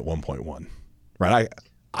can hit 1.1, right?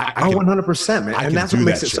 I can, 100%, man. And that's what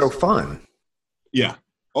makes it so fun. Yeah.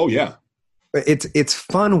 Oh yeah. It's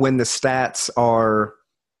fun when the stats are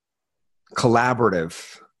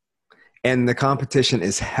collaborative and the competition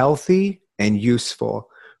is healthy and useful,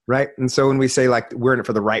 right? And so when we say like we're in it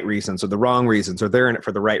for the right reasons or the wrong reasons, or they're in it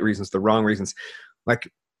for the right reasons, the wrong reasons, like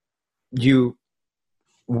you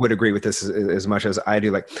would agree with this as much as I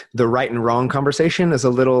do. Like the right and wrong conversation is a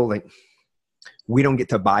little like, we don't get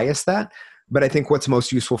to bias that, but I think what's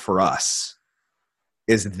most useful for us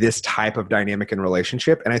is this type of dynamic and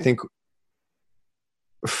relationship. And I think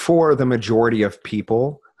for the majority of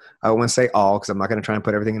people, I don't want to say all, because I'm not going to try and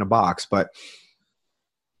put everything in a box, but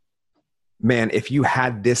man, if you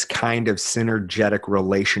had this kind of synergetic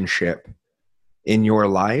relationship in your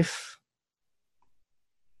life,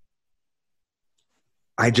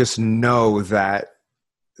 I just know that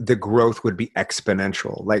the growth would be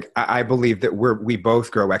exponential. Like I believe that we both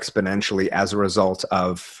grow exponentially as a result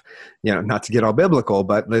of, not to get all biblical,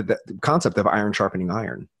 but the concept of iron sharpening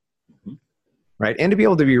iron, right? And to be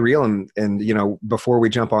able to be real and before we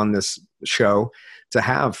jump on this show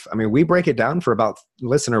we break it down for about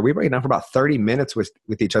 30 minutes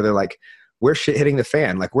with each other. Like where shit hitting the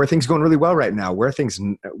fan, like where things going really well right now, where things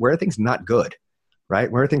not good,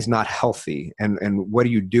 right? Where are things not healthy? And what are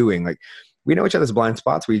you doing? Like, we know each other's blind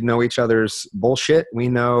spots. We know each other's bullshit. We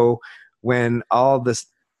know when all this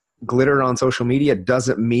glitter on social media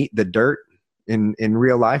doesn't meet the dirt in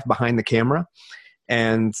real life behind the camera.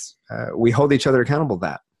 And we hold each other accountable to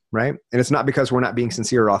that, right? And it's not because we're not being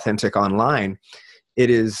sincere or authentic online. It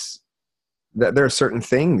is that there are certain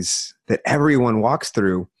things that everyone walks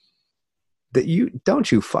through that you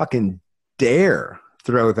fucking dare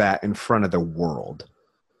throw that in front of the world.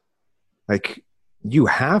 Like, you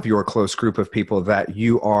have your close group of people that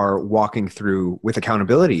you are walking through with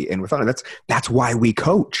accountability and with honor. That's why we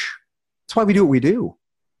coach. That's why we do what we do.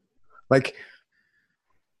 Like,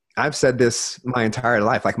 I've said this my entire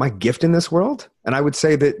life, like my gift in this world, and I would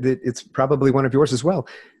say that it's probably one of yours as well,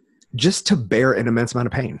 just to bear an immense amount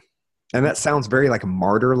of pain. And that sounds very like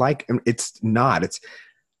martyr-like. And it's not.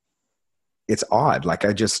 It's odd. Like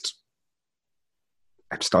I've just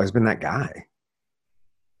always been that guy.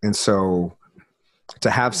 And so to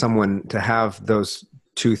have those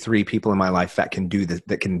 2-3 people in my life that can do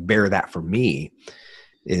that can bear that for me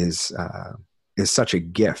is such a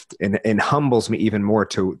gift, and humbles me even more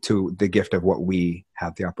to the gift of what we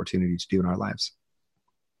have the opportunity to do in our lives,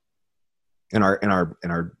 in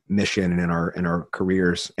our mission, and in our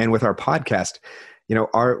careers, and with our podcast.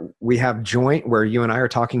 We have joint where you and I are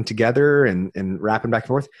talking together and rapping back and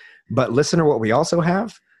forth, but listener, what we also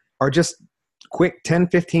have are just quick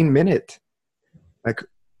 10-15 minute like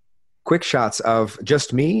quick shots of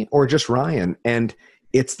just me or just Ryan, and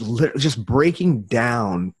it's just breaking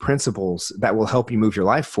down principles that will help you move your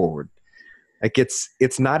life forward. Like it's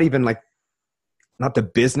not even like, not the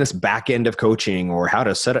business back end of coaching or how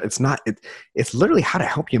to set up. It's literally how to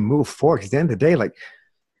help you move forward. Because at the end of the day, like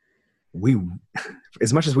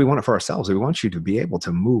as much as we want it for ourselves, we want you to be able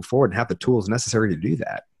to move forward and have the tools necessary to do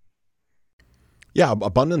that. Yeah.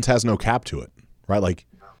 Abundance has no cap to it, right? Like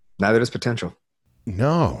neither does potential.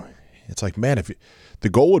 No, it's like, man, the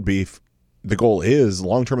goal is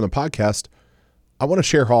long-term in the podcast, I want to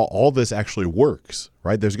share how all this actually works,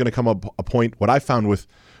 right? There's going to come a point, what I found with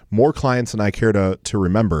more clients than I care to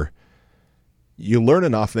remember, you learn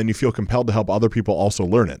enough, then you feel compelled to help other people also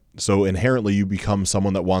learn it. So inherently you become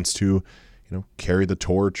someone that wants to, carry the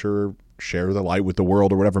torch or share the light with the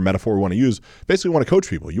world, or whatever metaphor we want to use. Basically, you want to coach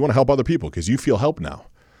people. You want to help other people because you feel help now.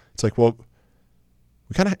 It's like, well,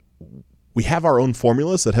 we have our own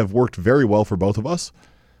formulas that have worked very well for both of us.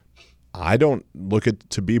 I don't look at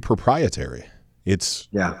to be proprietary. It's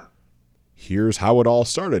here's how it all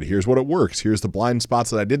started. Here's what it works. Here's the blind spots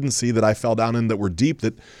that I didn't see, that I fell down in, that were deep,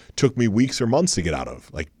 that took me weeks or months to get out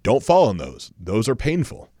of. Like, don't fall in those. Those are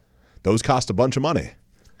painful. Those cost a bunch of money.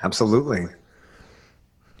 Absolutely.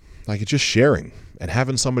 Like, it's just sharing and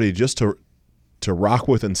having somebody just to rock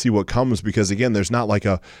with and see what comes, because again, there's not like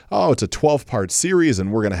it's a 12-part series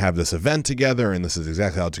and we're going to have this event together and this is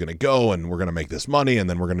exactly how it's going to go and we're going to make this money and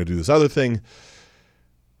then we're going to do this other thing.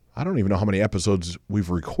 I don't even know how many episodes we've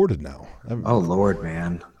recorded now. Oh Lord,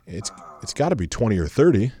 man. It's got to be 20 or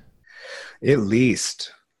 30. At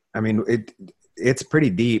least. I mean, it's pretty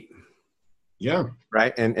deep. Yeah.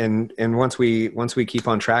 Right. And once we keep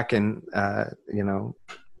on track and,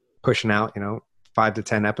 pushing out, 5 to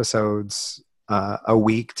 10 episodes a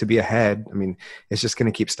week to be ahead, I mean, it's just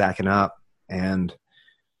going to keep stacking up. And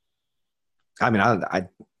I mean,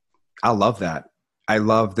 I love that. I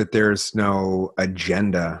love that there's no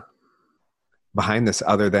agenda behind this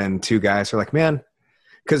other than two guys who are like, man,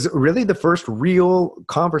 because really the first real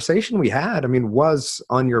conversation we had, I mean, was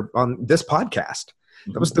on this podcast.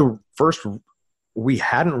 That was the first. We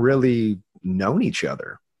hadn't really known each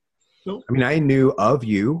other. Nope. I mean, I knew of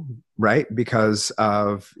you, right, because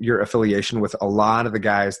of your affiliation with a lot of the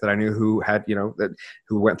guys that I knew who had,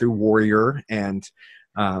 who went through Warrior, and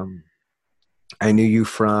I knew you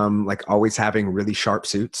from like always having really sharp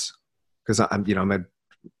suits, because I'm a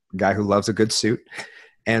guy who loves a good suit,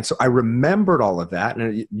 and so I remembered all of that.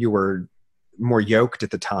 And you were more yoked at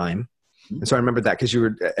the time, and so I remembered that because you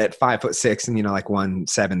were at 5'6" and like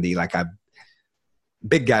 170, like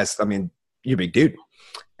big guys. I mean, you're a big dude.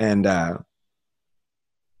 And, but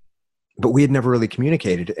we had never really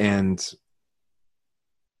communicated, and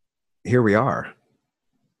here we are.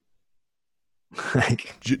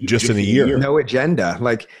 Like just in a year, no agenda.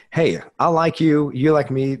 Like, hey, I like you, you like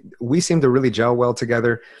me. We seem to really gel well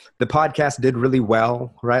together. The podcast did really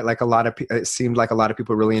well, right? Like it seemed like a lot of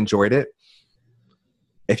people really enjoyed it.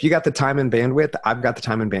 If you got the time and bandwidth, I've got the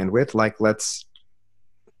time and bandwidth. Like, let's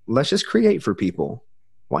just create for people.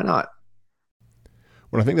 Why not?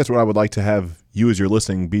 Well, I think that's what I would like to have you, as you're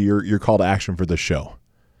listening, be your call to action for this show.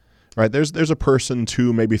 Right? There's a person,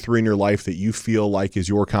 2, maybe 3 in your life that you feel like is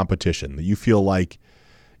your competition, that you feel like,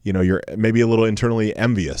 you're maybe a little internally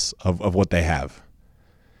envious of what they have.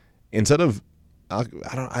 Instead of,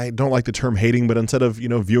 I don't like the term hating, but instead of,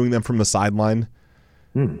 viewing them from the sideline,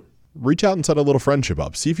 reach out and set a little friendship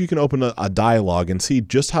up. See if you can open a dialogue and see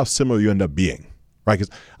just how similar you end up being. Right?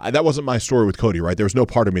 Because that wasn't my story with Cody, right? There was no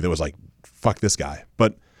part of me that was like, fuck this guy.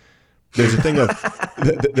 But there's a thing of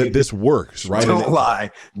that this works, right?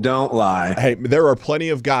 Don't lie. Hey, there are plenty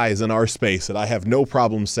of guys in our space that I have no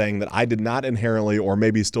problem saying that I did not inherently, or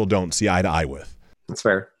maybe still don't, see eye to eye with. That's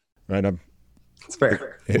fair. Right? That's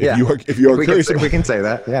fair. If you are curious, we can say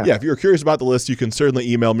that. Yeah. Yeah. If you're curious about the list, you can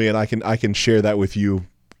certainly email me, and I can share that with you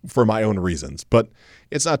for my own reasons. But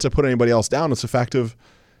it's not to put anybody else down. It's a fact of,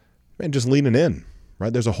 man, just leaning in,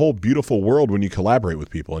 right? There's a whole beautiful world when you collaborate with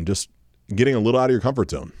people and just getting a little out of your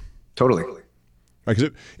comfort zone. Totally. Right?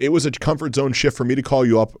 'Cause it was a comfort zone shift for me to call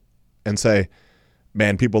you up and say,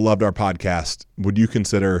 man, people loved our podcast. Would you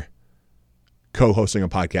consider co-hosting a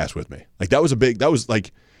podcast with me? Like that was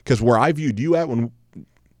because where I viewed you at when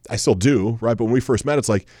I still do, right? But when we first met, it's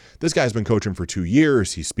like, this guy's been coaching for 2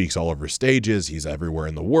 years. He speaks all over stages. He's everywhere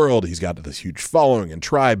in the world. He's got this huge following and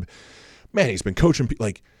tribe. Man, he's been coaching,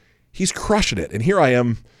 like he's crushing it. And here I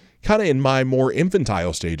am kind of in my more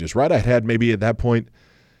infantile stages, right? I had maybe at that point,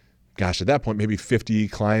 maybe 50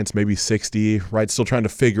 clients, maybe 60, right? Still trying to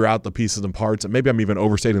figure out the pieces and parts. And maybe I'm even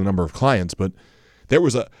overstating the number of clients, but there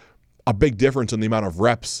was a big difference in the amount of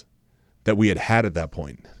reps that we had at that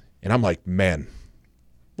point. And I'm like, man,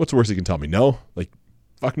 what's the worst he can tell me? No? Like,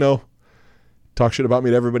 fuck no. Talk shit about me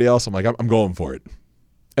to everybody else. I'm like, I'm going for it.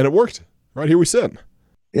 And it worked. Right here we sit.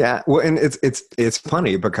 Yeah. Well, and it's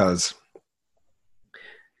funny because,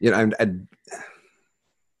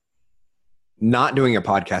 not doing a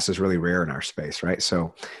podcast is really rare in our space, right?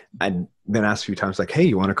 So I'd been asked a few times, like, hey,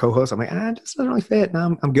 you want to co-host? I'm like, it just doesn't really fit.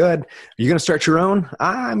 No, I'm good. Are you going to start your own?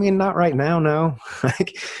 I mean, not right now, no.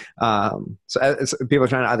 So people are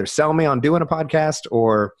trying to either sell me on doing a podcast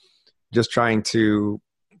or just trying to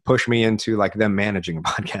push me into like them managing a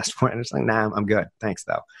podcast for it. And it's like, nah, I'm good. Thanks,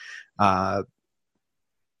 though.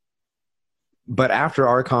 But after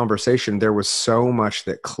our conversation, there was so much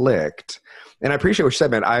that clicked. And I appreciate what you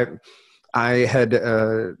said, man. I had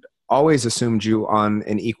always assumed you on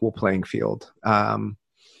an equal playing field. I've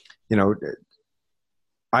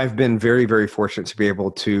been very, very fortunate to be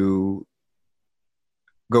able to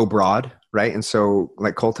go broad, right? And so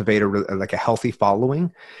like cultivate a healthy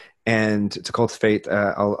following and to cultivate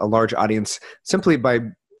a large audience simply by,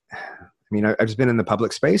 I've just been in the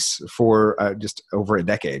public space for just over a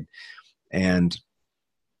decade. And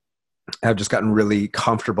I've just gotten really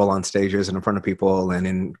comfortable on stages and in front of people and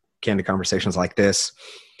in candid conversations like this.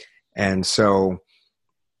 And so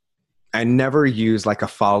I never use like a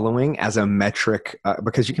following as a metric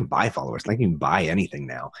because you can buy followers, like you can buy anything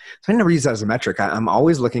now. So I never use that as a metric. I'm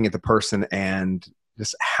always looking at the person and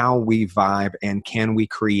just how we vibe and can we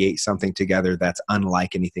create something together that's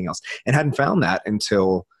unlike anything else. And hadn't found that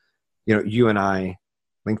until, you and I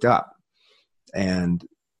linked up. And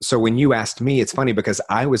so when you asked me, it's funny because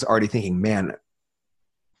I was already thinking, man,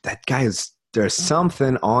 that guy there's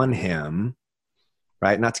something on him,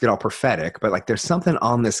 right? Not to get all prophetic, but like there's something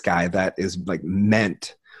on this guy that is like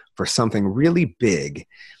meant for something really big.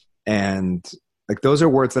 And like those are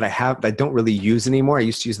words that I don't really use anymore. I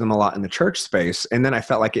used to use them a lot in the church space. And then I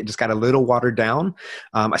felt like it just got a little watered down.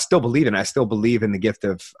 I still believe in it. I still believe in the gift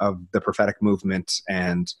of the prophetic movement.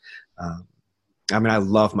 And I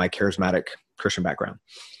love my charismatic Christian background.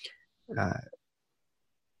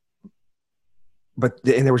 But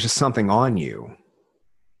there was just something on you.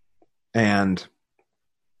 And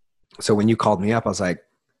so when you called me up, I was like,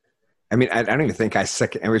 I don't even think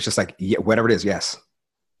it was just like, yeah, whatever it is. Yes.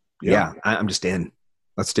 Yeah. I'm just in.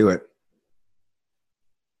 Let's do it.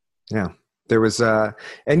 Yeah. There was, and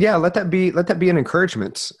yeah, let that be an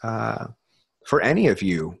encouragement, for any of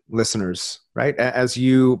you listeners, right? As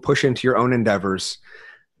you push into your own endeavors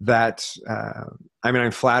that,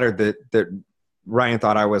 I'm flattered that Ryan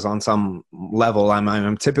thought I was on some level.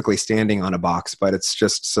 I'm typically standing on a box, but it's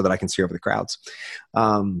just so that I can see over the crowds.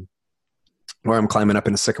 Or I'm climbing up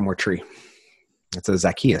in a sycamore tree. It's a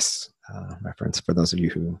Zacchaeus reference for those of you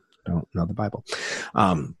who don't know the Bible.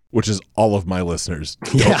 Which is all of my listeners.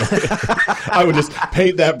 Yeah. I would just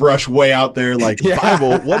paint that brush way out there like,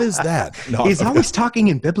 Bible, what is that? No, He's always talking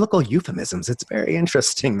in biblical euphemisms. It's very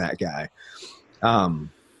interesting, that guy.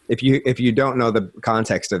 If you don't know the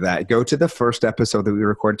context of that, go to the first episode that we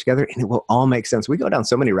recorded together and it will all make sense. We go down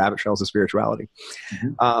so many rabbit trails of spirituality.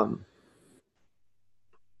 Mm-hmm.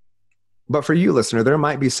 But for you, listener, there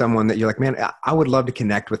might be someone that you're like, man, I would love to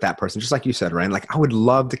connect with that person. Just like you said, Ryan, like I would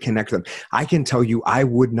love to connect with them. I can tell you I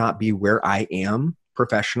would not be where I am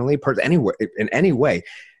professionally in any way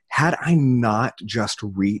had I not just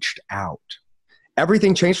reached out.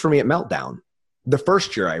 Everything changed for me at Meltdown. The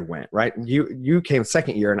first year I went, right? You came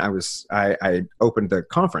second year and I opened the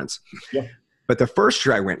conference. Yeah. But the first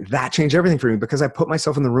year I went, that changed everything for me because I put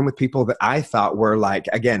myself in the room with people that I thought were like,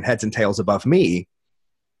 again, heads and tails above me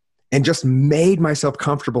and just made myself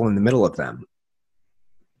comfortable in the middle of them.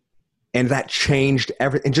 And that changed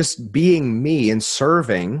everything. And just being me and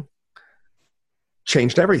serving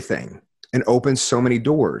changed everything and opened so many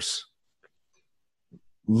doors.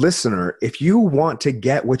 listener, if you want to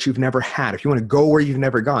get what you've never had, if you want to go where you've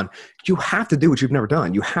never gone, you have to do what you've never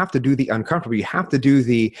done. You have to do the uncomfortable. You have to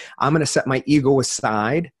do I'm going to set my ego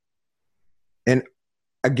aside. And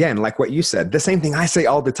again, like what you said, the same thing I say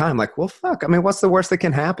all the time, like, well, fuck, I mean, what's the worst that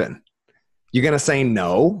can happen? You're going to say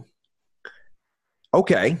no?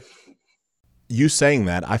 Okay. You saying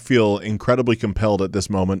that, I feel incredibly compelled at this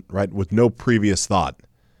moment, right, with no previous thought.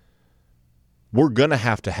 We're going to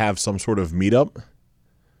have some sort of meetup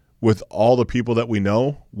with all the people that we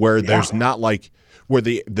know where there's not like, where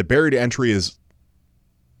the barrier to entry is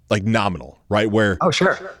like nominal, right? Where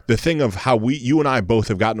the thing of how you and I both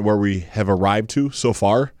have gotten to where we have arrived to so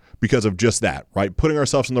far because of just that, right? Putting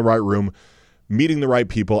ourselves in the right room, meeting the right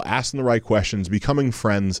people, asking the right questions, becoming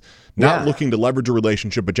friends, not looking to leverage a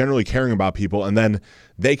relationship, but generally caring about people. And then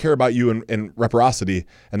they care about you in reciprocity.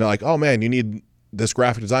 And they're like, oh man, you need this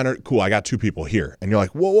graphic designer. Cool. I got 2 people here. And you're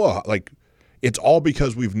like, whoa. Like, it's all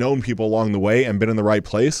because we've known people along the way and been in the right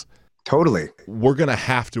place. Totally. We're going to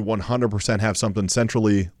have to 100% have something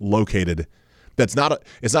centrally located. It's not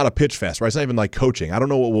a pitch fest, right? It's not even like coaching. I don't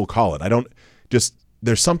know what we'll call it.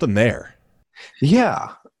 There's something there.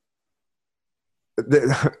 Yeah.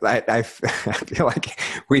 I feel like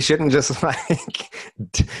we shouldn't just like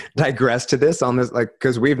digress to this on this, like,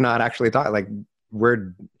 because we've not actually thought like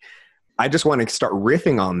I just want to start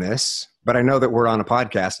riffing on this, but I know that we're on a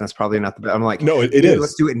podcast and that's probably not the best. I'm like, no, it is.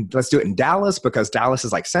 Let's do it in Dallas because Dallas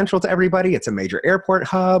is like central to everybody. It's a major airport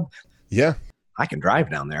hub. Yeah. I can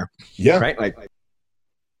drive down there. Yeah. Right. Like,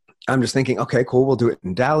 I'm just thinking, okay, cool. We'll do it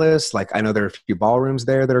in Dallas. Like, I know there are a few ballrooms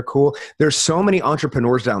there that are cool. There's so many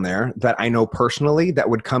entrepreneurs down there that I know personally that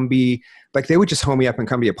would come be like, they would just home me up and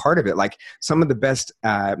come be a part of it. Like some of the best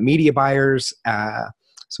media buyers,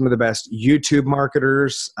 some of the best YouTube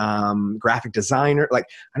marketers, graphic designer. Like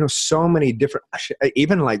I know so many different,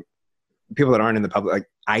 even like people that aren't in the public, like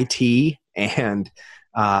IT and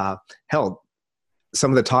hell, some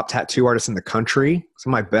of the top tattoo artists in the country.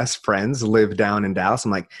 Some of my best friends live down in Dallas.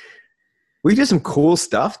 I'm like, we did some cool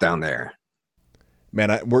stuff down there.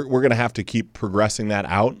 Man, we're going to have to keep progressing that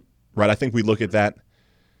out, right? I think we look at that.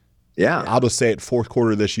 Yeah. I'll just say it, fourth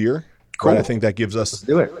quarter this year. Cool. Right? I think that gives us Let's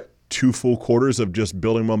do it. 2 full quarters of just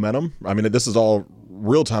building momentum. I mean, this is all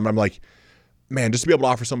real time. I'm like, man, just to be able to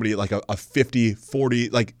offer somebody like a 50, 40,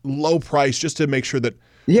 like low price just to make sure that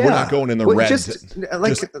we're not going in the red.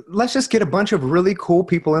 Let's just get a bunch of really cool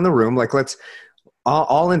people in the room. Like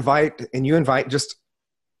I'll invite, and you invite just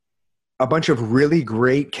a bunch of really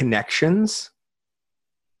great connections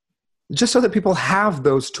just so that people have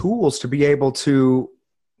those tools to be able to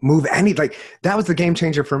move like that was the game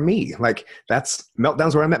changer for me. Like that's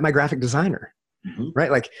Meltdown's where I met my graphic designer,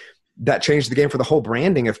 right? Like that changed the game for the whole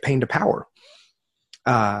branding of Pain to Power.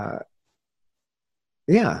 Yeah.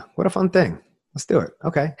 What a fun thing. Let's do it.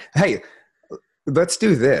 Okay. Hey, let's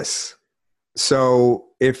do this. So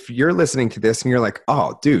if you're listening to this and you're like,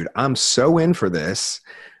 oh dude, I'm so in for this.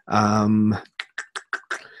 In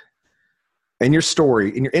your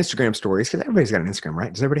story, in your Instagram stories, because everybody's got an Instagram,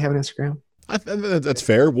 right? Does everybody have an Instagram? That's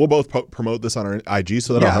fair. We'll both promote this on our IG,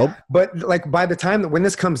 so that'll help. But like by the time that when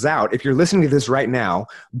this comes out, if you're listening to this right now,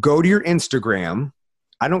 go to your Instagram.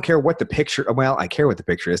 I don't care what the picture, well, I care what the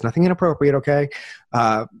picture is. Nothing inappropriate, okay?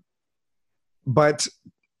 But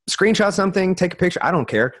screenshot something, take a picture. I don't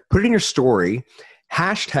care. Put it in your story.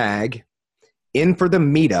 Hashtag in for the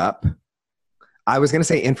meetup. I was going to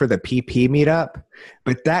say in for the PP meetup,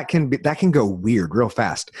 but that can go weird real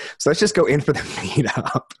fast. So let's just go in for the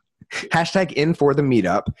meetup. Hashtag in for the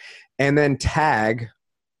meetup, and then tag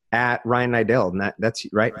at Ryan Niddel. And that's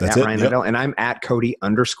right. That's at it, Ryan yep. Niddel. And I'm at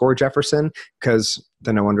Cody_Jefferson because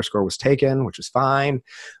the no underscore was taken, which is fine.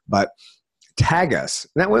 But tag us.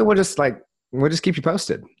 That way we'll just keep you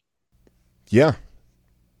posted. Yeah.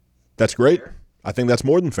 That's great. I think that's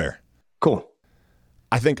more than fair. Cool.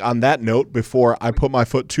 I think on that note, before I put my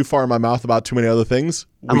foot too far in my mouth about too many other things,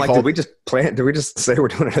 did we just say we're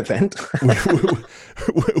doing an event?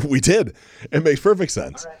 we did. It makes perfect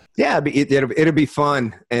sense. Right. Yeah, it'll be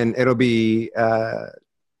fun, and it'll be if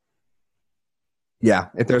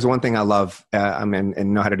there's one thing I love,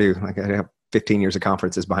 and know how to do, like I have 15 years of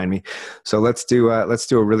conferences behind me. So let's do a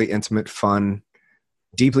really intimate, fun,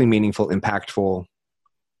 deeply meaningful, impactful,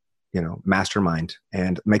 mastermind,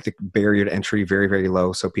 and make the barrier to entry very, very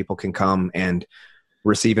low so people can come and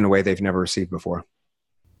receive in a way they've never received before.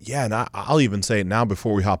 Yeah. And I'll even say it now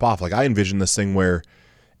before we hop off. Like I envision this thing where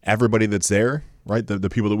everybody that's there, right? The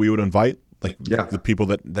people that we would invite, like the people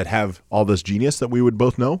that have all this genius that we would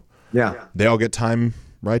both know. Yeah. They all get time,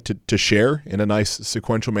 right, to share in a nice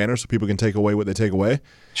sequential manner so people can take away what they take away.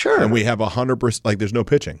 Sure. And we have 100%, like there's no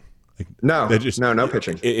pitching. No, They just- no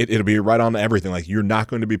pitching. It'll be right on everything. Like, you're not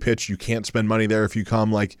going to be pitched. You can't spend money there if you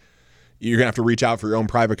come. Like, you're going to have to reach out for your own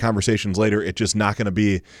private conversations later. It's just not going to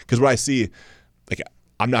be, because what I see, like,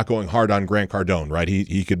 I'm not going hard on Grant Cardone, right?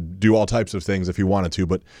 He could do all types of things if he wanted to,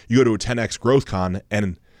 but you go to a 10X Growth Con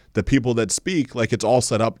and the people that speak, like, it's all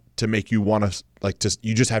set up to make you want to, like,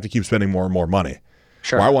 you just have to keep spending more and more money.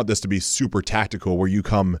 Sure. Or I want this to be super tactical where you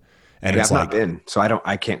come and Yeah, it's I've like, not been, so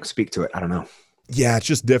I can't speak to it. I don't know. yeah, it's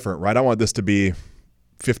just different, right? I want this to be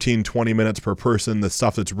 15, 20 minutes per person. The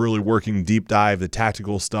stuff that's really working, deep dive, the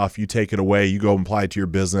tactical stuff, you take it away, you go and apply it to your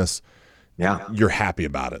business. Yeah. You're happy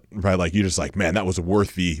about it, right? Like, you're just like, man, that was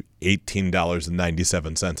worth the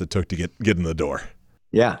 $18.97 it took to get in the door.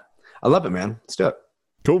 Yeah. I love it, man. Let's do it.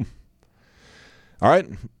 Cool. All right.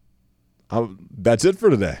 That's it for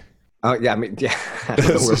today. Oh yeah, I mean, yeah.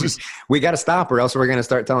 We got to stop, or else we're going to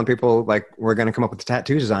start telling people like we're going to come up with a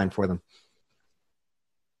tattoo design for them.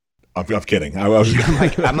 I'm kidding. I'm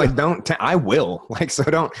like, I will, like, so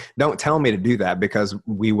don't tell me to do that, because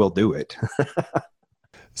we will do it.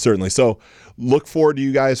 Certainly. So look forward to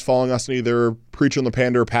you guys following us in either Preacher in the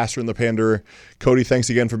Pander or Pastor in the Pander. Cody, thanks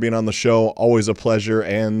again for being on the show. Always a pleasure,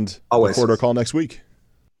 and Always. look forward to our call next week.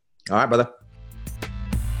 All right, brother.